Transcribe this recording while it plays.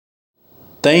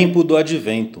Tempo do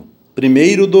Advento,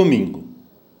 primeiro domingo.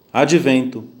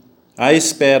 Advento, à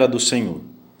espera do Senhor.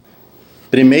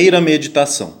 Primeira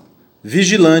meditação.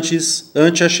 Vigilantes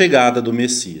ante a chegada do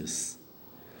Messias.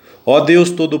 Ó Deus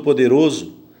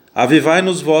Todo-Poderoso, avivai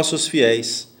nos vossos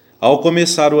fiéis, ao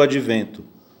começar o Advento,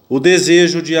 o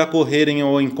desejo de acorrerem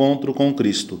ao encontro com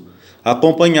Cristo,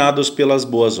 acompanhados pelas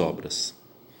boas obras.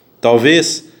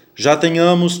 Talvez já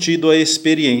tenhamos tido a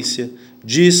experiência,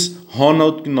 diz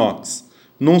Ronald Knox,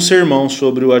 num sermão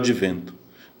sobre o Advento,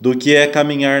 do que é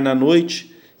caminhar na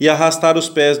noite e arrastar os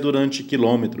pés durante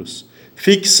quilômetros,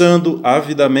 fixando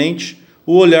avidamente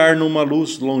o olhar numa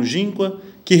luz longínqua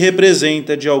que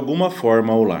representa de alguma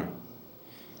forma o lar.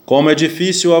 Como é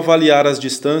difícil avaliar as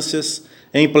distâncias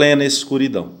em plena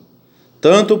escuridão.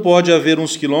 Tanto pode haver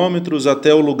uns quilômetros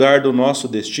até o lugar do nosso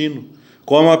destino,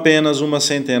 como apenas umas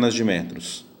centenas de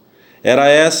metros. Era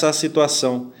essa a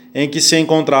situação em que se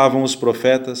encontravam os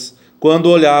profetas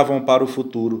quando olhavam para o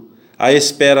futuro, à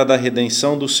espera da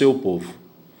redenção do seu povo.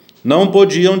 Não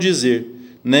podiam dizer,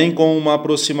 nem com uma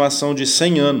aproximação de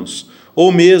 100 anos,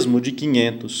 ou mesmo de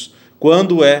 500,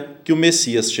 quando é que o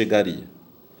Messias chegaria.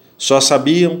 Só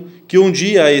sabiam que um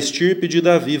dia a estirpe de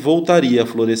Davi voltaria a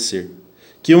florescer,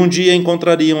 que um dia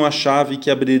encontrariam a chave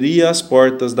que abriria as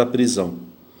portas da prisão,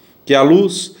 que a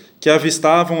luz, que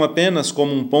avistavam apenas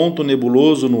como um ponto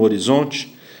nebuloso no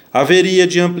horizonte, haveria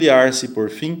de ampliar-se por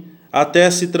fim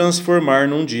até se transformar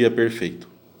num dia perfeito.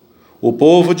 O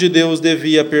povo de Deus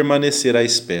devia permanecer à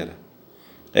espera.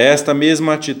 Esta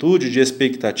mesma atitude de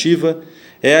expectativa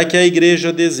é a que a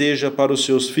Igreja deseja para os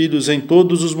seus filhos em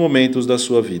todos os momentos da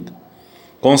sua vida.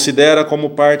 Considera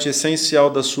como parte essencial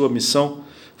da sua missão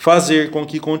fazer com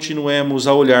que continuemos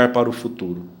a olhar para o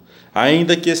futuro,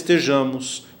 ainda que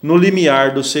estejamos no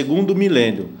limiar do segundo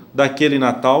milênio daquele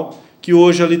Natal que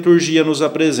hoje a liturgia nos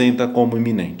apresenta como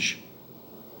iminente.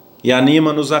 E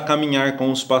anima-nos a caminhar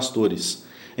com os pastores,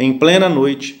 em plena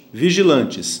noite,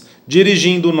 vigilantes,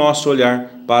 dirigindo o nosso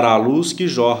olhar para a luz que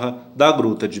jorra da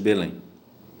gruta de Belém.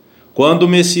 Quando o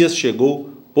Messias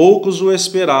chegou, poucos o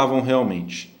esperavam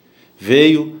realmente.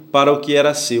 Veio para o que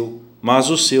era seu, mas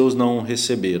os seus não o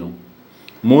receberam.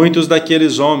 Muitos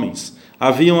daqueles homens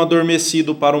haviam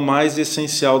adormecido para o mais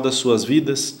essencial das suas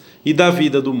vidas e da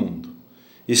vida do mundo.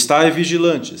 Estai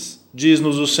vigilantes,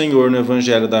 diz-nos o Senhor no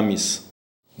Evangelho da Missa.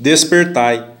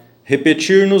 Despertai,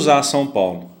 repetir-nos-á São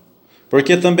Paulo,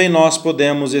 porque também nós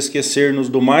podemos esquecer-nos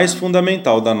do mais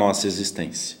fundamental da nossa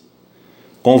existência.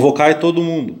 Convocai todo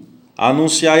mundo,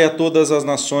 anunciai a todas as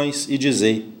nações e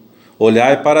dizei: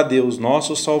 olhai para Deus,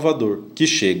 nosso Salvador, que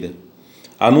chega.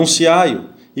 Anunciai-o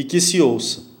e que se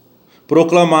ouça.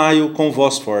 Proclamai-o com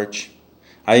voz forte.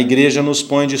 A Igreja nos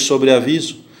põe de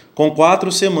sobreaviso, com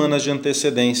 4 semanas de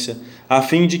antecedência, a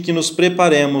fim de que nos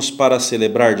preparemos para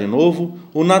celebrar de novo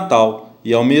o Natal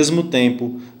e, ao mesmo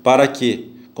tempo, para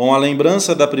que, com a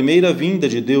lembrança da primeira vinda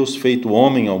de Deus feito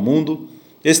homem ao mundo,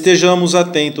 estejamos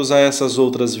atentos a essas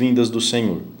outras vindas do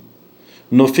Senhor,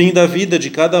 no fim da vida de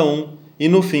cada um e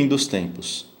no fim dos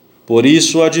tempos. Por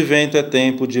isso o Advento é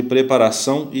tempo de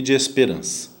preparação e de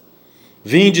esperança.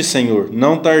 Vinde, Senhor,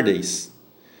 não tardeis.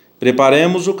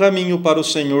 Preparemos o caminho para o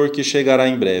Senhor que chegará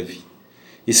em breve.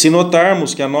 E se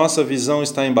notarmos que a nossa visão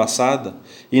está embaçada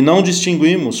e não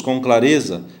distinguimos com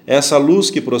clareza essa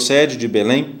luz que procede de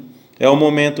Belém, é o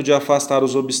momento de afastar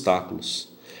os obstáculos.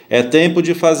 É tempo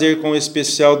de fazer com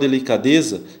especial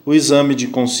delicadeza o exame de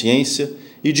consciência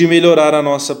e de melhorar a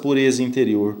nossa pureza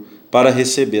interior para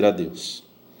receber a Deus.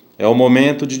 É o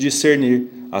momento de discernir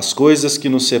as coisas que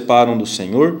nos separam do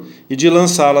Senhor e de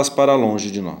lançá-las para longe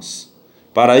de nós.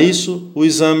 Para isso, o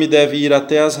exame deve ir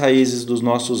até as raízes dos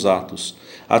nossos atos,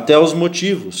 até os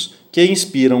motivos que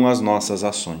inspiram as nossas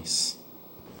ações.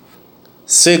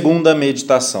 Segunda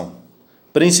meditação.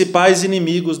 Principais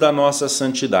inimigos da nossa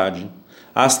santidade.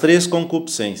 As 3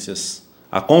 concupiscências.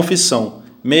 A confissão,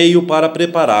 meio para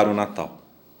preparar o Natal.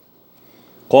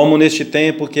 Como neste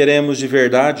tempo queremos de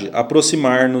verdade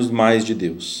aproximar-nos mais de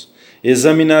Deus,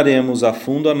 examinaremos a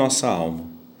fundo a nossa alma.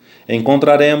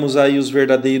 Encontraremos aí os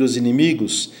verdadeiros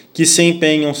inimigos que se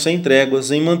empenham sem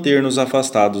tréguas em manter-nos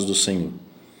afastados do Senhor.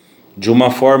 De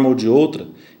uma forma ou de outra,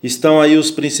 estão aí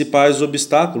os principais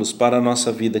obstáculos para a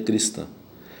nossa vida cristã: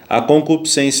 a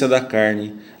concupiscência da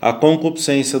carne, a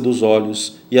concupiscência dos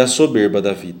olhos e a soberba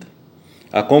da vida.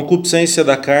 A concupiscência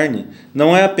da carne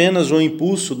não é apenas um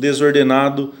impulso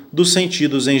desordenado dos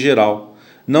sentidos em geral,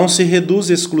 não se reduz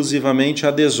exclusivamente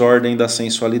à desordem da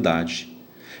sensualidade.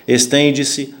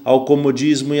 Estende-se ao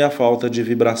comodismo e à falta de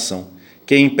vibração,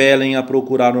 que impelem a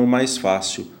procurar o mais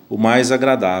fácil, o mais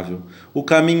agradável, o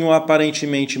caminho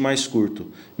aparentemente mais curto,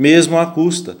 mesmo à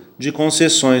custa de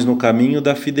concessões no caminho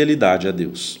da fidelidade a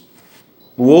Deus.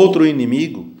 O outro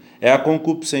inimigo é a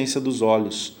concupiscência dos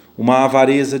olhos, uma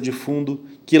avareza de fundo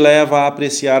que leva a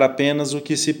apreciar apenas o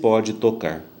que se pode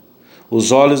tocar.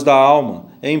 Os olhos da alma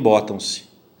embotam-se.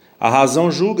 A razão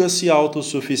julga-se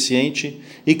autossuficiente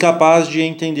e capaz de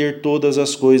entender todas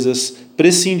as coisas,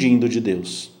 prescindindo de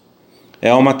Deus.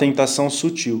 É uma tentação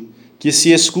sutil, que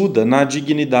se escuda na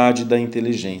dignidade da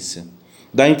inteligência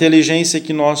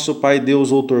que nosso Pai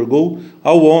Deus outorgou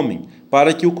ao homem,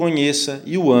 para que o conheça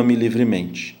e o ame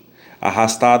livremente.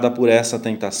 Arrastada por essa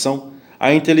tentação,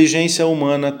 a inteligência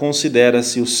humana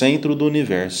considera-se o centro do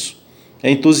universo.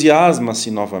 Entusiasma-se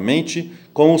novamente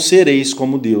com os sereis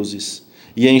como deuses,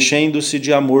 e enchendo-se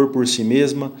de amor por si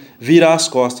mesma, vira as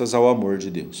costas ao amor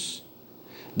de Deus.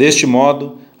 Deste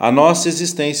modo, a nossa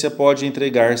existência pode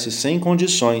entregar-se sem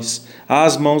condições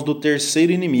às mãos do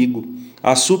terceiro inimigo,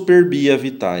 a superbia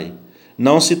vitae.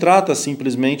 Não se trata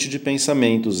simplesmente de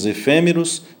pensamentos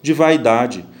efêmeros, de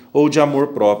vaidade ou de amor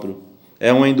próprio.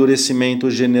 É um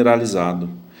endurecimento generalizado.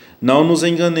 Não nos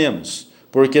enganemos,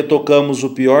 porque tocamos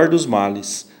o pior dos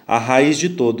males, a raiz de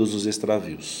todos os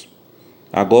extravios.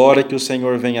 Agora que o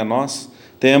Senhor vem a nós,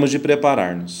 temos de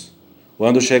preparar-nos.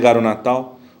 Quando chegar o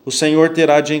Natal, o Senhor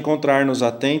terá de encontrar-nos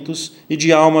atentos e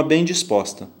de alma bem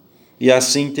disposta, e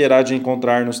assim terá de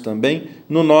encontrar-nos também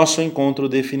no nosso encontro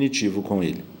definitivo com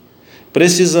Ele.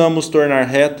 Precisamos tornar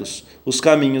retos os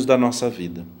caminhos da nossa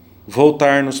vida,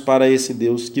 voltar-nos para esse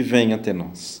Deus que vem até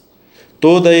nós.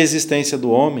 Toda a existência do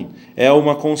homem é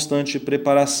uma constante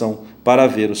preparação para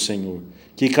ver o Senhor,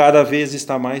 que cada vez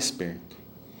está mais perto.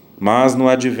 Mas no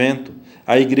Advento,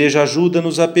 a Igreja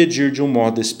ajuda-nos a pedir de um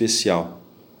modo especial: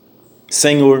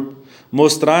 Senhor,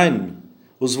 mostrai-me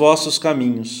os vossos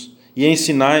caminhos e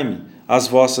ensinai-me as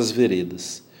vossas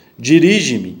veredas.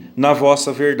 Dirige-me na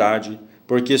vossa verdade,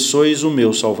 porque sois o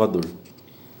meu Salvador.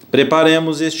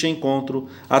 Preparemos este encontro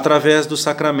através do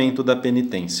sacramento da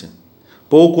penitência.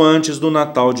 Pouco antes do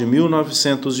Natal de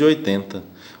 1980,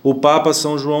 o Papa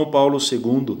São João Paulo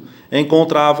II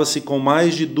encontrava-se com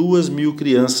mais de 2.000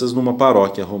 crianças numa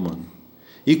paróquia romana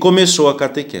e começou a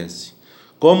catequese.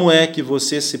 Como é que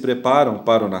vocês se preparam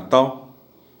para o Natal?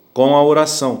 Com a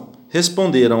oração,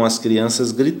 responderam as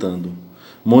crianças gritando.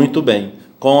 Muito bem,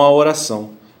 com a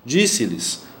oração,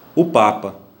 disse-lhes o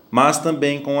Papa, mas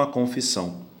também com a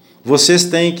confissão. Vocês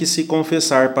têm que se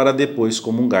confessar para depois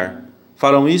comungar.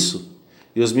 Farão isso?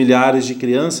 E os milhares de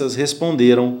crianças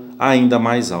responderam ainda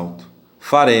mais alto: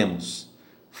 faremos.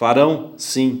 Farão?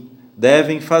 Sim,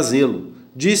 devem fazê-lo,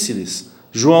 disse-lhes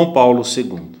João Paulo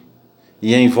II.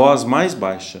 E em voz mais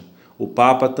baixa, o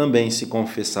Papa também se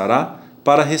confessará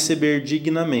para receber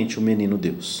dignamente o menino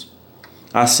Deus.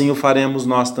 Assim o faremos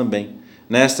nós também,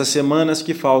 nestas semanas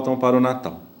que faltam para o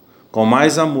Natal, com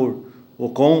mais amor ou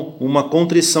com uma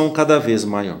contrição cada vez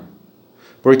maior.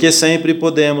 Porque sempre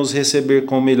podemos receber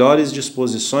com melhores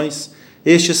disposições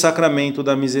este sacramento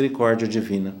da misericórdia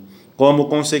divina, como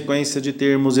consequência de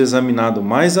termos examinado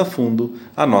mais a fundo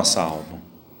a nossa alma.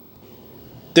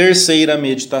 Terceira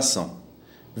meditação: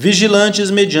 vigilantes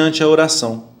mediante a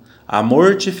oração, a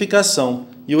mortificação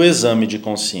e o exame de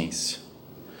consciência.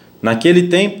 Naquele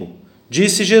tempo,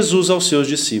 disse Jesus aos seus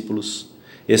discípulos: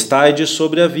 estai de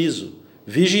sobreaviso,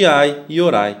 vigiai e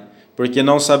orai, porque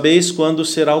não sabeis quando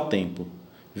será o tempo.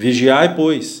 Vigiai,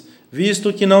 pois,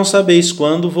 visto que não sabeis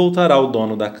quando voltará o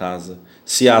dono da casa,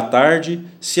 se à tarde,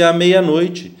 se à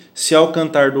meia-noite, se ao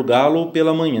cantar do galo ou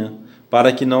pela manhã,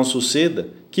 para que não suceda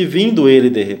que, vindo ele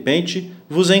de repente,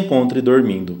 vos encontre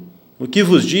dormindo. O que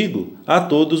vos digo, a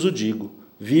todos o digo: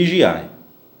 vigiai.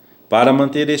 Para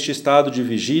manter este estado de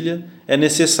vigília, é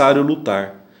necessário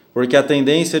lutar, porque a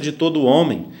tendência de todo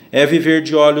homem é viver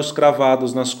de olhos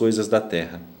cravados nas coisas da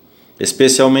terra.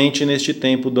 Especialmente neste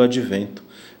tempo do Advento,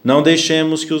 não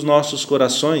deixemos que os nossos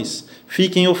corações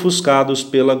fiquem ofuscados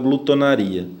pela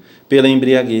glutonaria, pela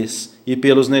embriaguez e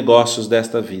pelos negócios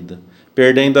desta vida,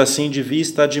 perdendo assim de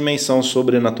vista a dimensão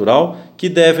sobrenatural que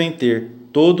devem ter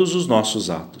todos os nossos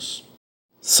atos.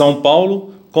 São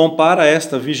Paulo compara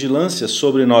esta vigilância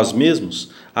sobre nós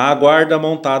mesmos à guarda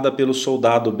montada pelo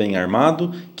soldado bem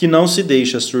armado que não se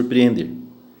deixa surpreender.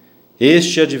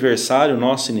 Este adversário,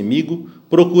 nosso inimigo,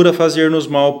 procura fazer-nos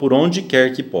mal por onde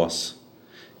quer que possa.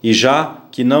 E já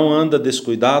que não anda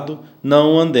descuidado,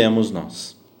 não andemos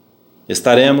nós.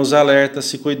 Estaremos alerta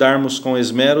se cuidarmos com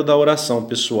esmero da oração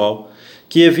pessoal,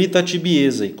 que evita a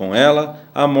tibieza e, com ela,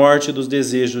 a morte dos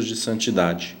desejos de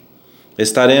santidade.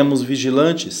 Estaremos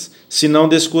vigilantes se não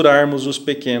descurarmos os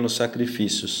pequenos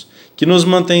sacrifícios, que nos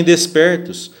mantêm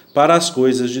despertos para as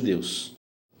coisas de Deus.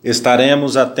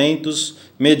 Estaremos atentos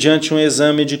mediante um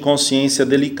exame de consciência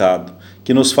delicado,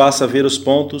 que nos faça ver os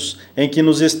pontos em que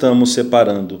nos estamos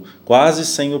separando, quase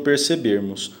sem o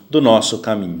percebermos, do nosso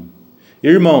caminho.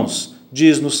 Irmãos,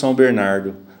 diz-nos São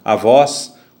Bernardo, a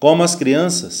vós, como as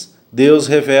crianças, Deus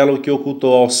revela o que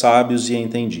ocultou aos sábios e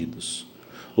entendidos.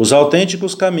 Os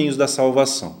autênticos caminhos da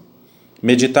salvação.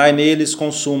 Meditai neles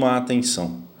com suma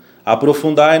atenção.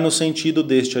 Aprofundai no sentido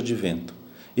deste advento.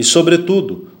 E,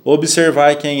 sobretudo,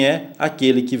 observai quem é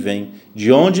aquele que vem,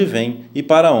 de onde vem e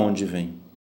para onde vem.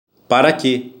 Para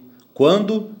quê,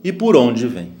 quando e por onde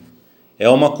vem. É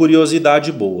uma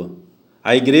curiosidade boa.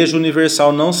 A Igreja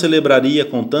Universal não celebraria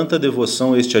com tanta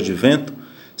devoção este advento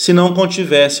se não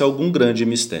contivesse algum grande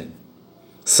mistério.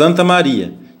 Santa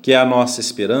Maria, que é a nossa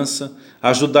esperança,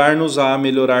 ajudar-nos a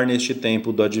melhorar neste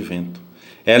tempo do advento.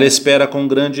 Ela espera com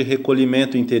grande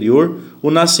recolhimento interior o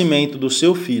nascimento do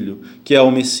seu Filho, que é o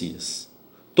Messias.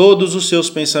 Todos os seus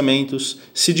pensamentos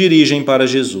se dirigem para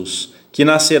Jesus, que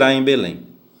nascerá em Belém.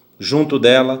 Junto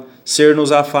dela,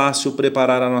 ser-nos-á fácil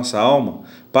preparar a nossa alma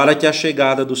para que a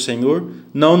chegada do Senhor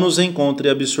não nos encontre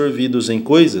absorvidos em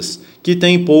coisas que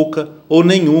têm pouca ou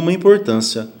nenhuma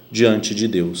importância diante de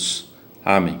Deus.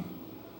 Amém.